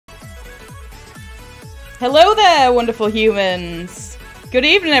Hello there, wonderful humans. Good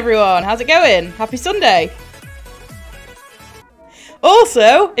evening, everyone. How's it going? Happy Sunday.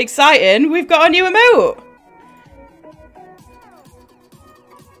 Also, exciting, we've got a new emote.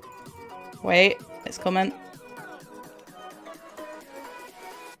 Wait, it's coming.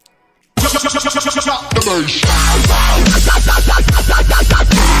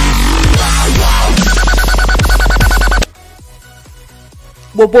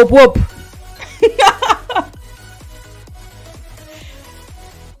 Whoop, whoop, whoop.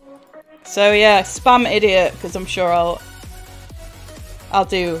 So yeah, spam idiot, because I'm sure I'll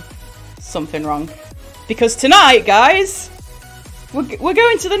do something wrong. Because tonight, guys, we're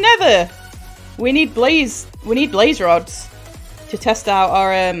going to the Nether. We need blaze rods to test out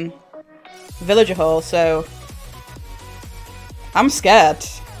our villager hall. So I'm scared.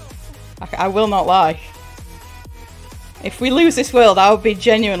 I will not lie. If we lose this world, I would be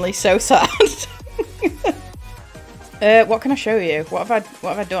genuinely so sad. What can I show you? What have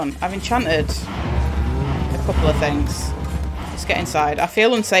I done? I've enchanted a couple of things. Let's get inside. I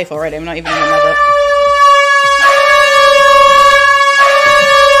feel unsafe already. I'm not even in the Nether.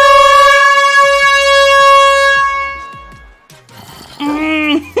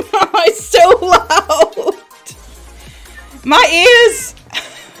 It's so loud. My ears.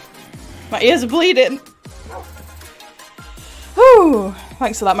 My ears are bleeding. Whew.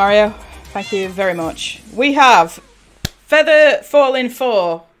 Thanks for that, Mario. Thank you very much. We have Feather Falling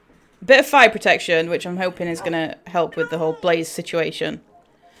 4. Bit of fire protection, which I'm hoping is going to help with the whole blaze situation.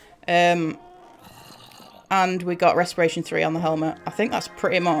 And we got Respiration 3 on the helmet. I think that's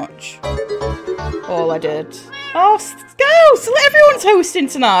pretty much all I did. Oh, Scouse! Everyone's hosting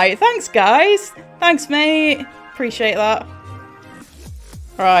tonight. Thanks, guys. Thanks, mate. Appreciate that.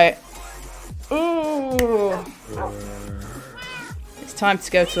 Right. Ooh. It's time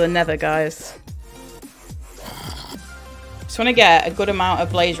to go to the Nether, guys. Just want to get a good amount of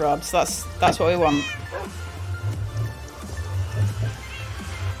blaze rods. That's what we want.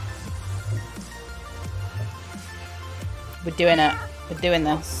 We're doing it. We're doing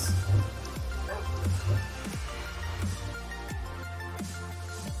this.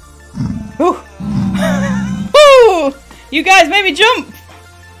 Ooh. Ooh. You guys made me jump.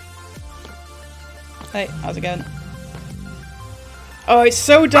 Hey, how's it going? Oh, it's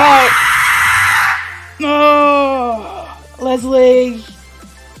so dark. Oh, Leslie.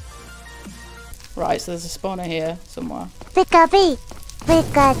 Right, so there's a spawner here somewhere. Pikachu.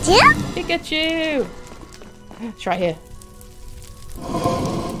 Pikachu. It's right here.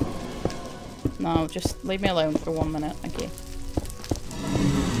 No, just leave me alone for 1 minute. Thank you.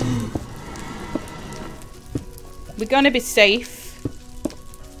 We're gonna be safe.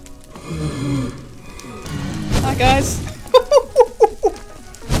 Hi, guys.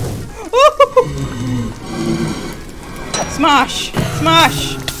 Smash!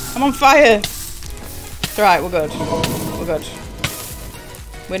 Smash! I'm on fire! It's alright, we're good. We're good.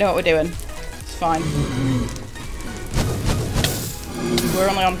 We know what we're doing. It's fine. We're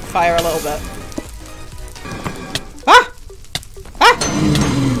only on fire a little bit. Ah! Ah!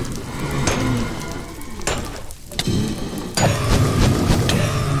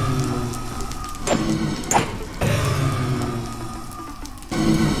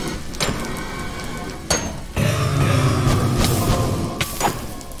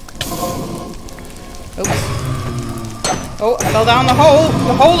 Oh, I fell down the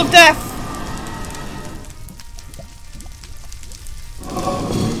hole of death.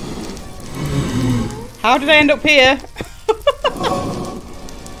 How did I end up here?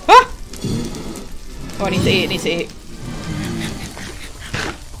 Ah! Oh, I need to eat, I need to eat.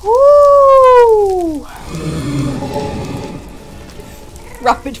 Woo!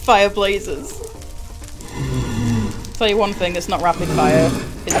 Rapid fire blazes. Tell you one thing that's not rapid fire,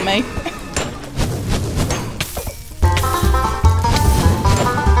 is it me?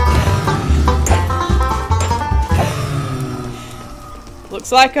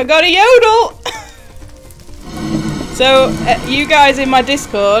 Looks like I got a yodel! So, you guys in my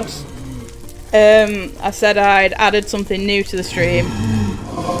Discord, I said I'd added something new to the stream.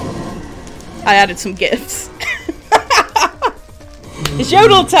 I added some gifts. It's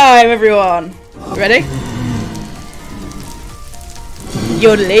yodel time, everyone! Ready?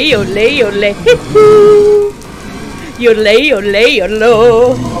 Yodelay, yodelay, yodelay, hoo-hoo! Yodelay, yodelay,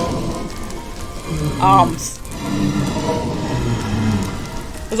 yodelo! Arms.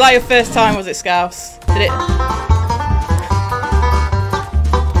 Was that your first time, was it, Scouse? Did it?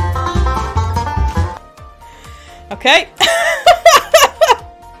 Okay.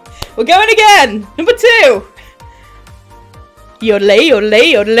 We're going again! Number 2! Yodelay,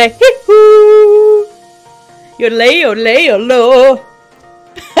 yodelay, yodelay, hoo-hoo! Yodelay, yodelay, yolo.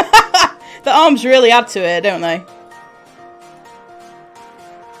 The arms really add to it, don't they?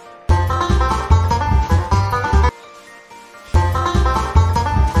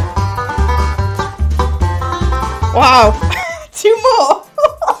 Wow. 2 more.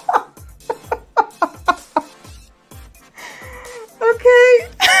 Okay.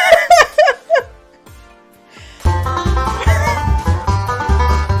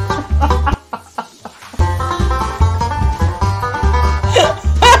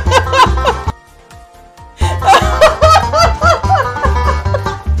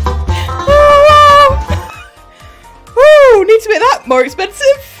 Need to make that more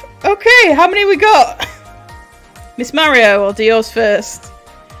expensive. Okay, how many we got? Miss Mario, I'll do yours first.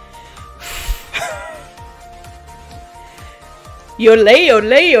 Yodelay,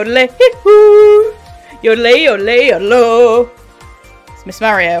 yodelay, yodelay, hoo. Yodelay, yodelay, yolo. It's Miss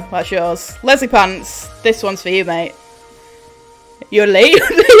Mario, that's yours. Leslie Pants, this one's for you, mate. Yodelay,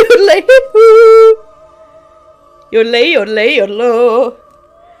 yodelay, yodelay, hoo. Yodelay, yodelay, yolo.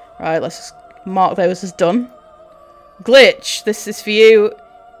 Right, let's just mark those as done. Glitch, this is for you.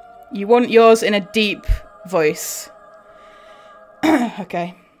 You want yours in a deep voice.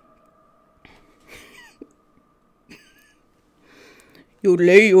 Okay.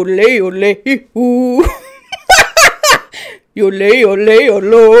 Yodelay, yodelay, yodelay, hoo. Yodelay, yodelay,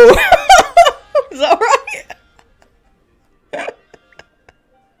 yolo. Is that right?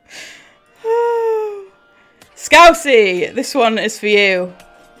 Scousey, this one is for you.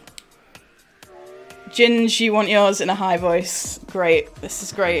 Ginge, you want yours in a high voice. Great. This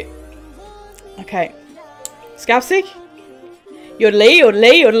is great. Okay. Scousey? Yodelay,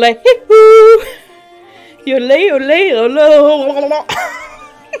 yodelay, yodelay, hoo. Yodelay, yodelay, yolo.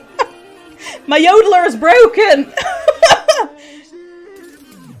 My yodeler is broken.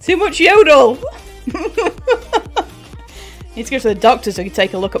 Too much yodel. Need to go to the doctor so he can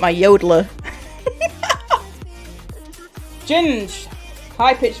take a look at my yodeler. Ginge.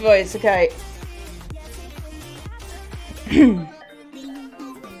 High pitched voice. Okay. Yodelay,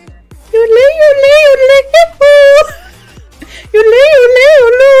 yodelay, yodelay, hoo. Yodelay, yodelay,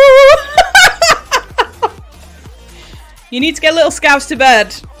 yolo. You need to get little Scouts to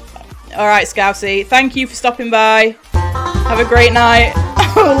bed. Alright, Scousey. Thank you for stopping by. Have a great night.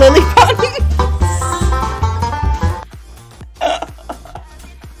 Oh, Lily Pants.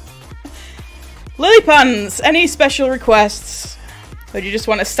 Lily Pants, any special requests? Or do you just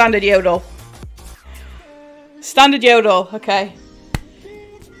want a standard yodel? Standard yodel, okay.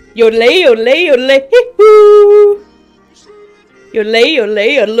 Yodelay, yodelay, yodelay, hoo. Yodelay,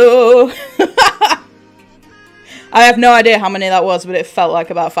 yodelay, yolo. I have no idea how many that was, but it felt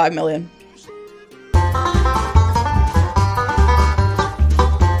like about 5 million.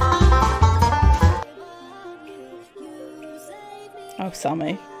 Oh,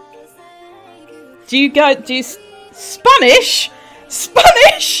 Sammy. Do you guys do Spanish?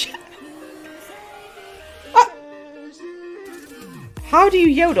 Spanish? How do you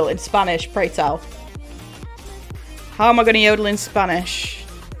yodel in Spanish, pray tell? How am I gonna yodel in Spanish?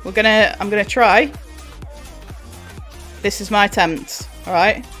 I'm gonna try. This is my attempt,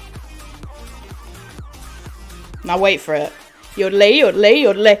 alright? Now wait for it. Yodelay, yodelay,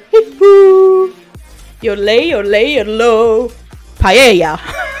 yodelay, hoo. Yodelay, yodelay, yolo. Paella.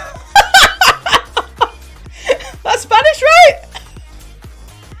 That's Spanish, right?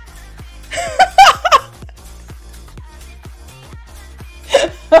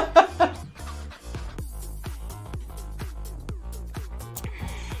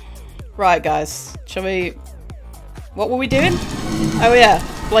 Right, guys. Shall we... What were we doing? Oh yeah,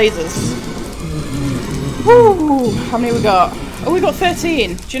 blazers. Woo! How many we got? Oh, we got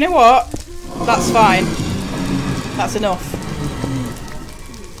 13. Do you know what? That's fine. That's enough.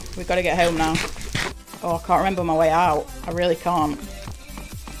 We've got to get home now. Oh, I can't remember my way out. I really can't.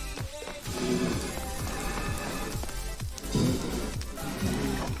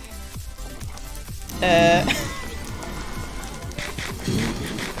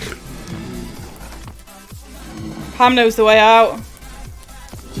 Pam knows the way out.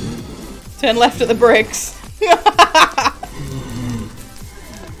 Turn left at the bricks.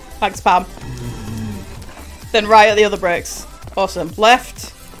 Thanks, Pam. Then right at the other bricks. Awesome.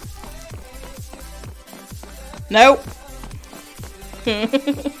 Left. Nope.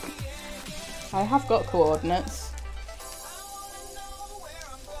 I have got coordinates.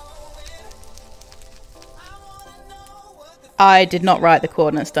 I did not write the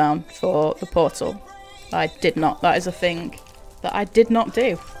coordinates down for the portal. I did not. That is a thing that I did not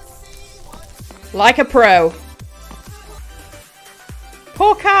do. Like a pro.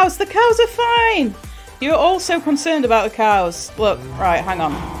 Poor cows. The cows are fine. You're all so concerned about the cows. Look, right, hang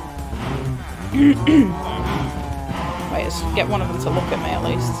on. Wait, let's get one of them to look at me at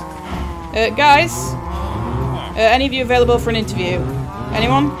least. Guys, any of you available for an interview?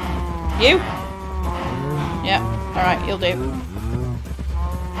 Anyone? You? Yeah, alright, you'll do.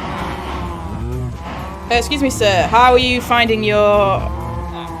 Excuse me, sir, how are you finding your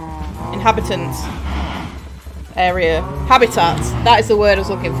inhabitant area? Habitat, that is the word I was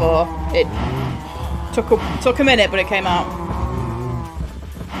looking for. It took a minute, but it came out.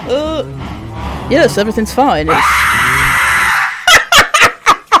 Yes, everything's fine. It's...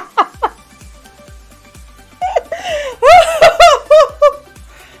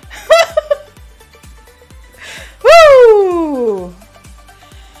 Woo!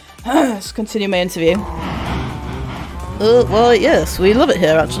 Let's continue my interview. Well, yes, we love it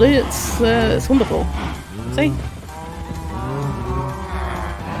here. Actually, it's wonderful. See?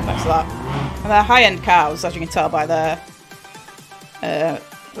 Thanks for that. And they're high-end cows, as you can tell by their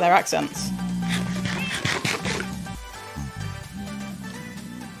accents.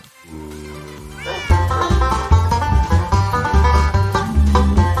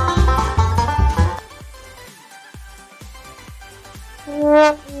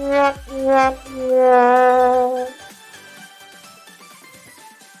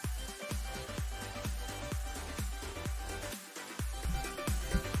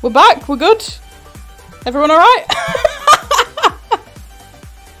 We're back, we're good. Everyone alright?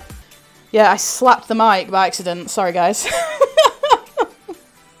 Yeah, I slapped the mic by accident. Sorry, guys.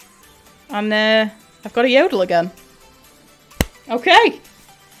 And I've got a yodel again. Okay.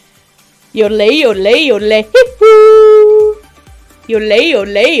 Yodelay, yodelay, yodelay, hee-hoo. Yodelay,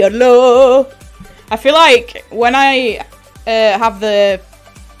 yodelay, yodelo. I feel like when I have the...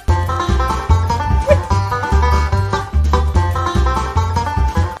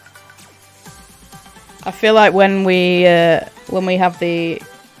 I feel like when we have the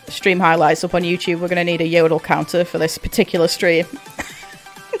stream highlights up on YouTube, we're going to need a yodel counter for this particular stream.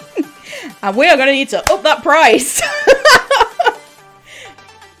 And we are going to need to up that price.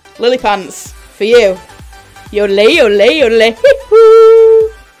 Lily pants, for you. Yodelay, yodelay, yodelay,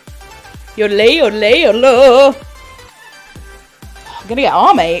 hee-hoo. Yodelay, yodelay, yodelo. I'm going to get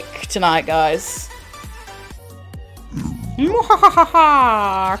arm ache tonight, guys.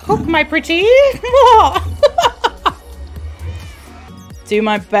 Cook, my pretty. Do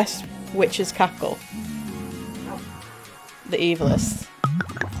my best witch's cackle. The evilest.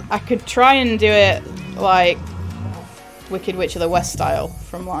 I could try and do it like Wicked Witch of the West style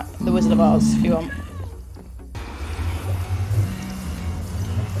from like The Wizard of Oz, if you want.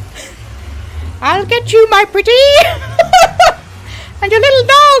 I'll get you, my pretty. And your little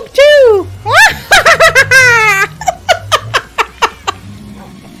dog too.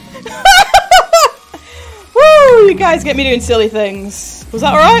 Woo! You guys get me doing silly things. Was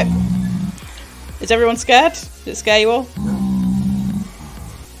that alright? Is everyone scared? Did it scare you all?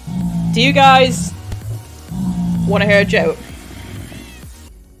 Do you guys want to hear a joke?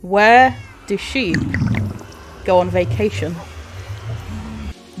 Where do sheep go on vacation?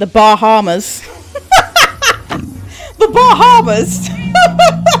 The Bahamas. The Bahamas!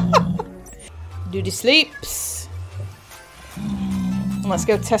 Duty sleeps. Let's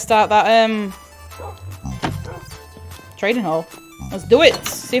go test out that trading hall. Let's do it.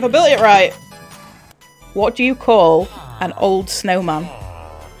 See if I built it right. What do you call an old snowman?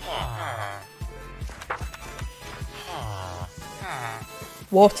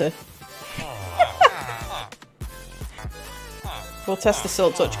 Water. We'll test the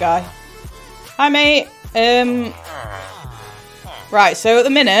silk touch guy. Hi mate. Right, so at the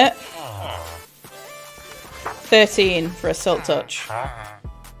minute 13 for a silk touch.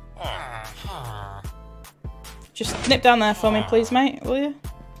 Just nip down there for me, please, mate, will you?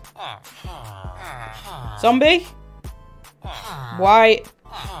 Zombie? Why?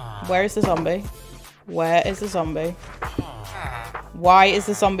 Where is the zombie? Where is the zombie? Why is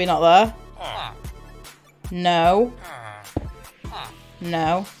the zombie not there? No.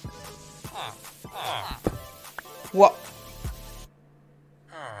 No. What?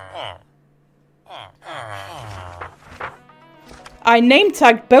 I name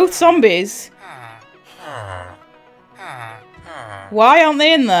tagged both zombies. Why aren't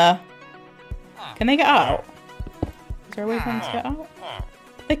they in there? Can they get out? Is there a way for them to get out?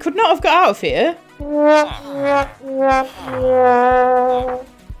 They could not have got out of here.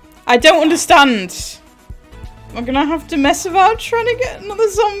 I don't understand. I'm gonna have to mess about trying to get another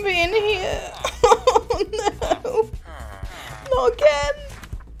zombie in here. Oh no. Not again.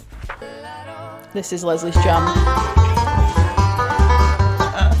 This is Leslie's jam.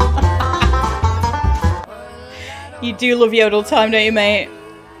 You do love yodel time, don't you, mate?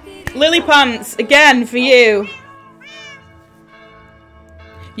 Lily Pants, again for you.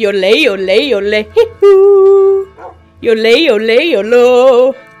 Yole, yole, yole, hee-hoo. Yole, yole,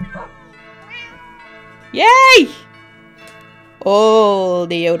 yolo. Yay! All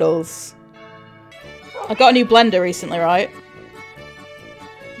the yodels. I got a new blender recently, right?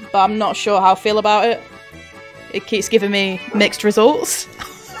 But I'm not sure how I feel about it. It keeps giving me mixed results.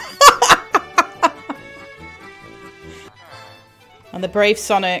 And the brave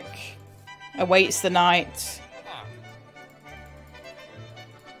Sonic awaits the night.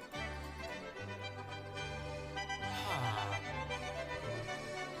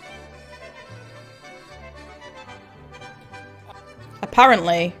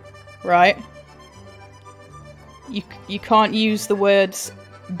 Apparently, right, you can't use the words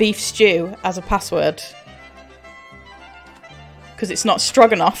beef stew as a password because it's not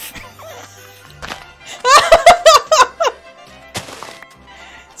stroganoff.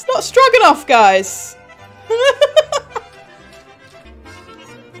 It's not stroganoff, guys.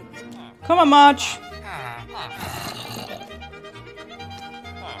 Come on, Marge.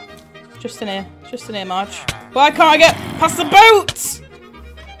 Just in here, Marge. Why can't I get past the boat?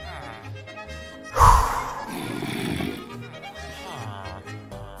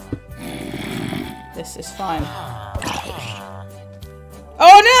 This is fine.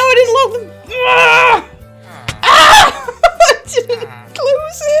 Oh no, I didn't lock them. Ah! Ah! I didn't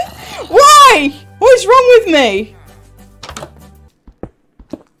close it. Why? What is wrong with me?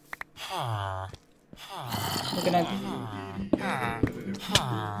 We're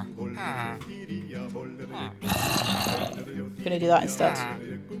gonna do that instead.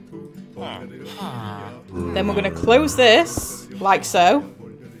 Then we're gonna close this like so.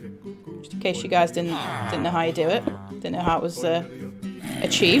 Just in case you guys didn't know how you do it. Didn't know how it was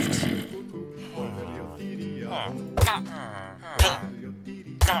achieved.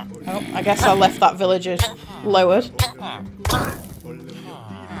 Oh, I guess I left that villager lowered.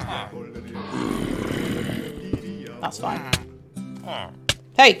 That's fine.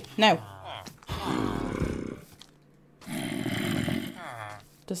 Hey, no.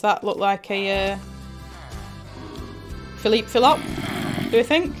 Does that look like a Philippe Philop? Do you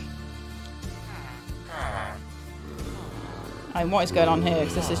think? I mean, what is going on here?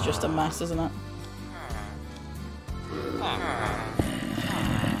 Because this is just a mess, isn't it?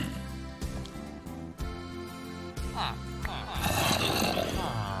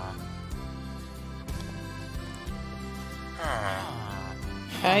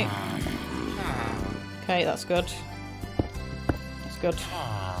 Okay. Okay, that's good. That's good.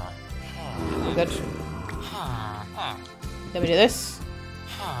 We're good. Then we do this.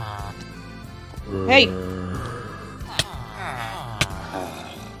 Hey!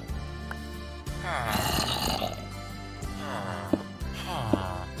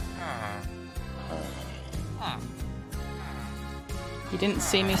 You didn't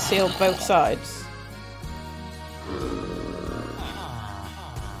see me seal both sides.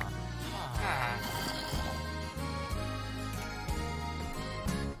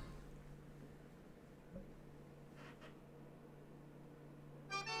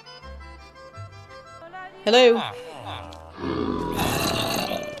 Hello?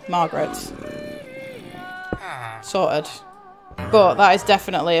 Margaret. Sorted. But that is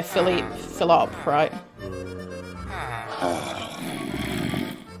definitely a Philippe Philop, right?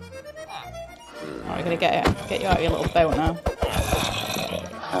 Alright, we're gonna get you out of your little boat now.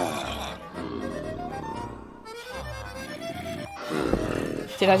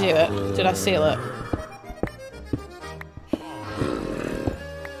 Did I do it? Did I seal it?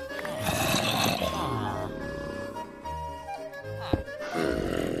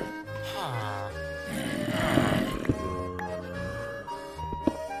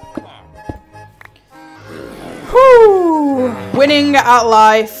 Whew! Winning at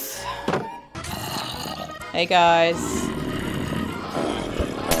life. Hey guys.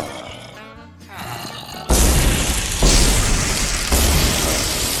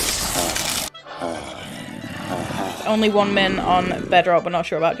 Only 1 min on Bedrock, but not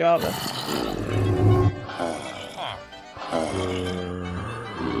sure about Java.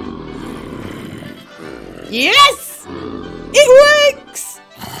 Yes! It works!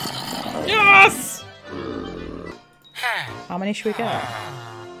 Yes! How many should we get?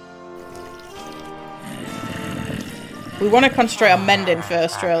 We want to concentrate on mending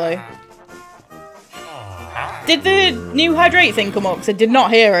first, really. Did the new hydrate thing come up? Because I did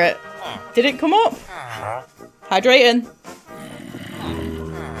not hear it. Did it come up? Hydrating.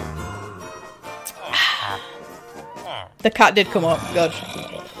 The cat did come up. Good.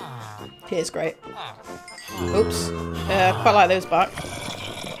 He is great. Oops. Quite like those back.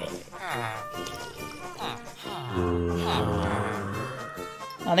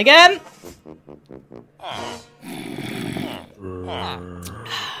 And again.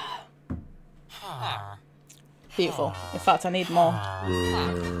 Beautiful. In fact, I need more.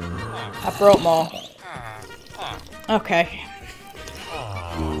 I brought more. Okay.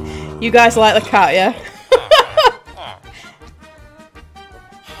 You guys like the cat, yeah?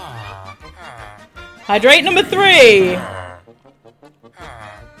 Hydrate number 3.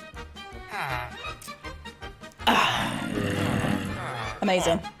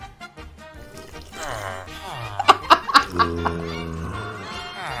 Amazing.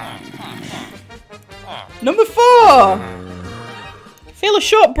 Number 4. Feel a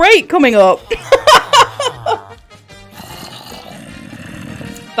short break coming up.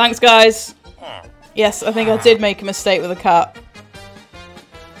 Thanks, guys. Yes, I think I did make a mistake with the cat.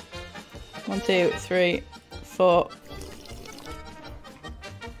 1, 2, 3, 4.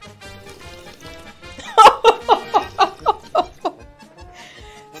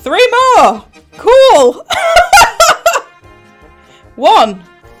 Three more! Cool! 1.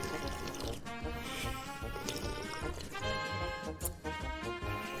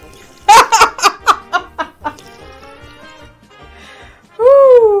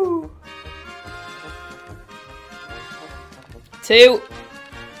 Woo. 2.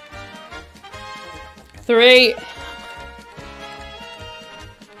 3.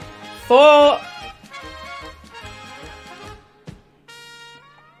 4.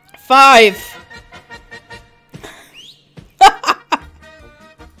 5.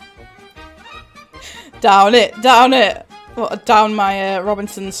 Down it, down it. What, down my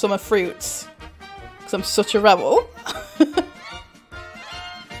Robinson summer fruits. Because I'm such a rebel.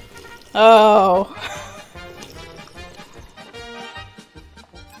 Oh.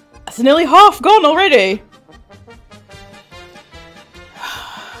 It's nearly half gone already.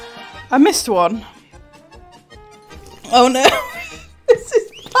 I missed one. Oh no. This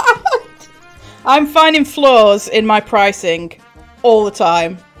is bad. I'm finding flaws in my pricing all the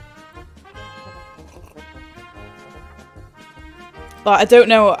time. Like, I don't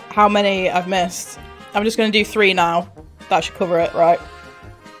know how many I've missed. I'm just going to do 3 now. That should cover it, right?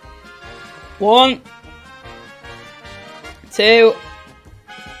 1. 2.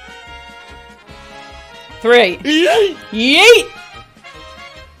 3. Yeet!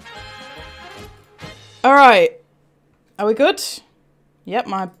 Alright. Are we good? Yep,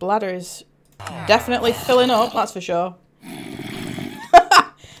 my bladder is definitely filling up, that's for sure.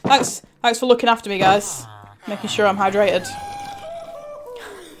 Thanks for looking after me, guys. Making sure I'm hydrated.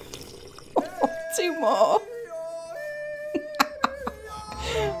 2 more.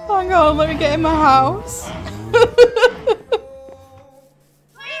 Hang on, let me get in my house.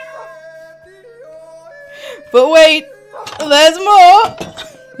 But wait, there's more.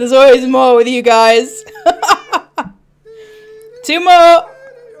 There's always more with you guys. 2 more.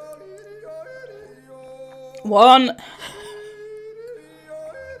 1.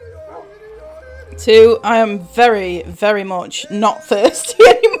 2. I am very, very much not thirsty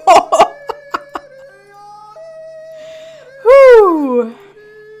anymore. Whew.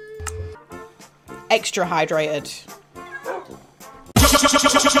 Extra hydrated.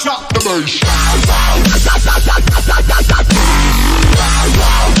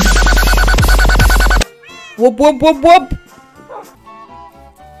 Whoop whoop whoop whoop.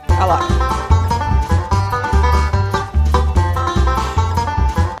 I like.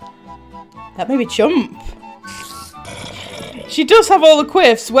 That made me jump. She does have all the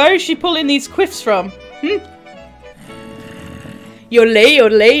quiffs. Where is she pulling these quiffs from? Yodele,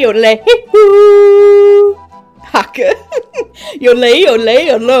 yodele, yodele, hee-hoo. Hacker. Yodele, yodele,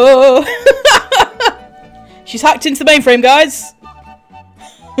 yodelo. She's hacked into the mainframe, guys.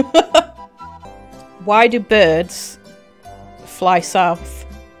 Why do birds fly south?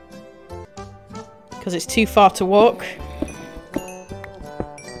 Because it's too far to walk.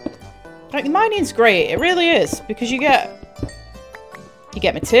 Like, the mining's great, it really is, because you get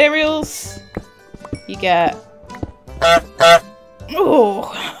materials, you get oh,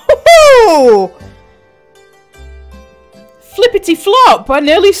 flippity flop! I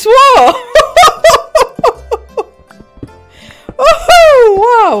nearly swore. Oh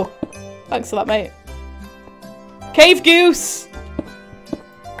wow! Thanks for that, mate. Cave goose.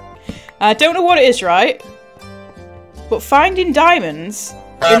 I don't know what it is, right? But finding diamonds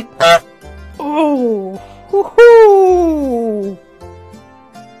in... Oh! Woohoo!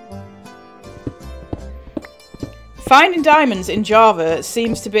 Finding diamonds in Java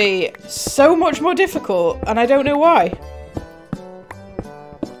seems to be so much more difficult, and I don't know why.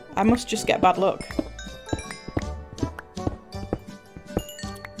 I must just get bad luck.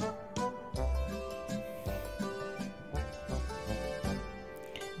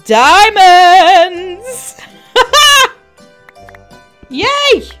 Diamonds!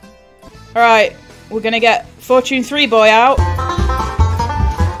 Yay! Alright, we're gonna get Fortune 3 boy out.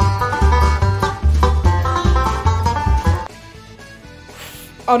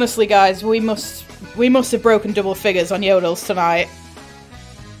 Honestly, guys, we must have broken double figures on yodels tonight.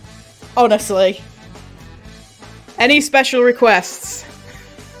 Honestly. Any special requests?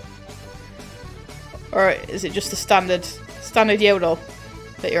 Or is it just a standard yodel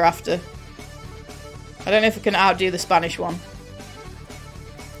that you're after? I don't know if we can outdo the Spanish one.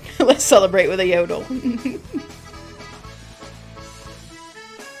 Let's celebrate with a yodel.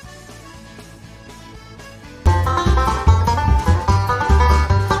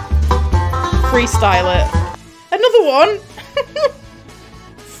 Freestyle it. Another one?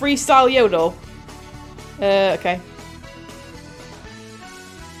 Freestyle yodel. Okay.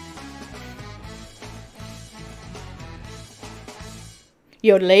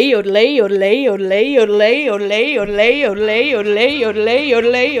 Yodelay, yodelay, yodelay, yodelay, yodelay, yodelay, yodelay, yodelay, yodelay, yodelay,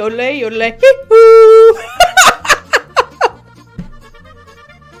 yodelay, yodelay, yodelay.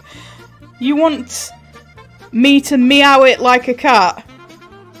 You want me to meow it like a cat?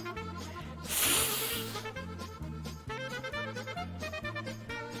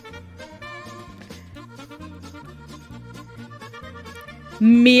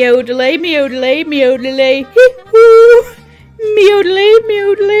 Meodelay, meodelay, meodelay, hee-hoo. Meodelay,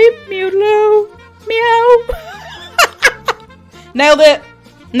 meodelay, meodelo, meow. Nailed it.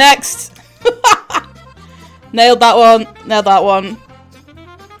 Next. Nailed that one. Nailed that one.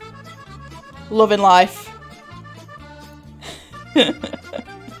 Loving life.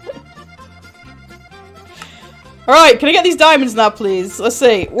 Alright, can I get these diamonds now, please? Let's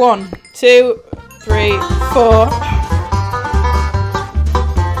see. 1, 2, 3, 4.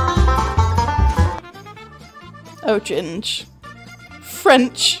 Oh, ginge.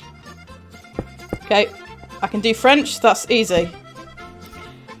 French. Okay, I can do French, that's easy.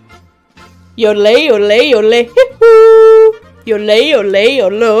 Yodelay, yodelay, yodelay, hee-hoo. Yodelay, yodelay,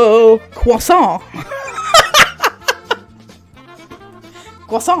 yodelo. Croissant.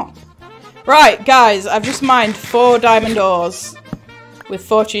 Croissant. Right, guys, I've just mined 4 diamond ores with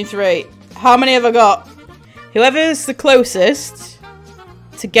Fortune 3. How many have I got? Whoever's the closest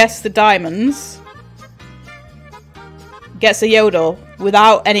to guess the diamonds gets a yodel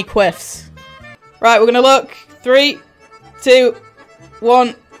without any quiffs. Right, we're gonna look. 3, 2,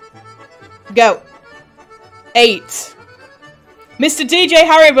 1, go. 8. Mr. DJ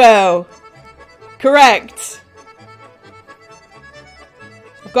Haribo. Correct.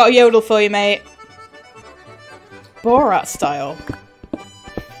 I've got a yodel for you, mate. Borat style.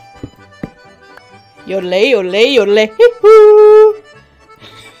 Yodelay, yodelay, yodelay, hee-hoo.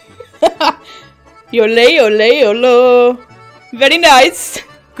 Yodelay, yodelay, yodelo. Very nice.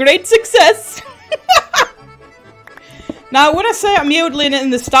 Great success. Now, when I say I'm yodeling in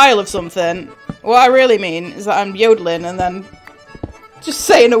the style of something, what I really mean is that I'm yodeling and then just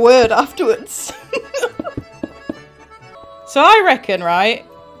saying a word afterwards. So I reckon, right,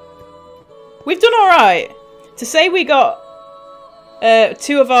 we've done alright. To say we got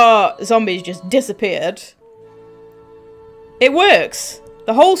 2 of our zombies just disappeared, it works.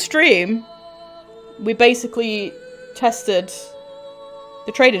 The whole stream, we basically tested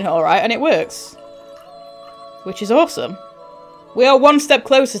the trading hall, right? And it works. Which is awesome. We are 1 step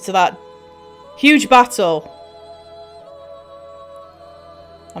closer to that huge battle.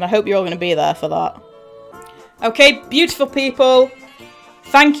 And I hope you're all going to be there for that. Okay, beautiful people.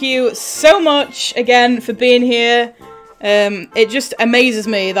 Thank you so much again for being here. It just amazes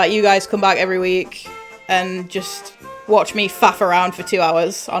me that you guys come back every week and just watch me faff around for 2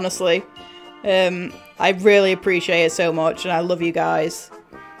 hours, honestly. I really appreciate it so much, and I love you guys.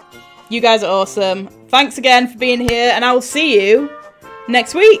 You guys are awesome. Thanks again for being here, and I will see you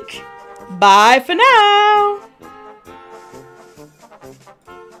next week. Bye for now.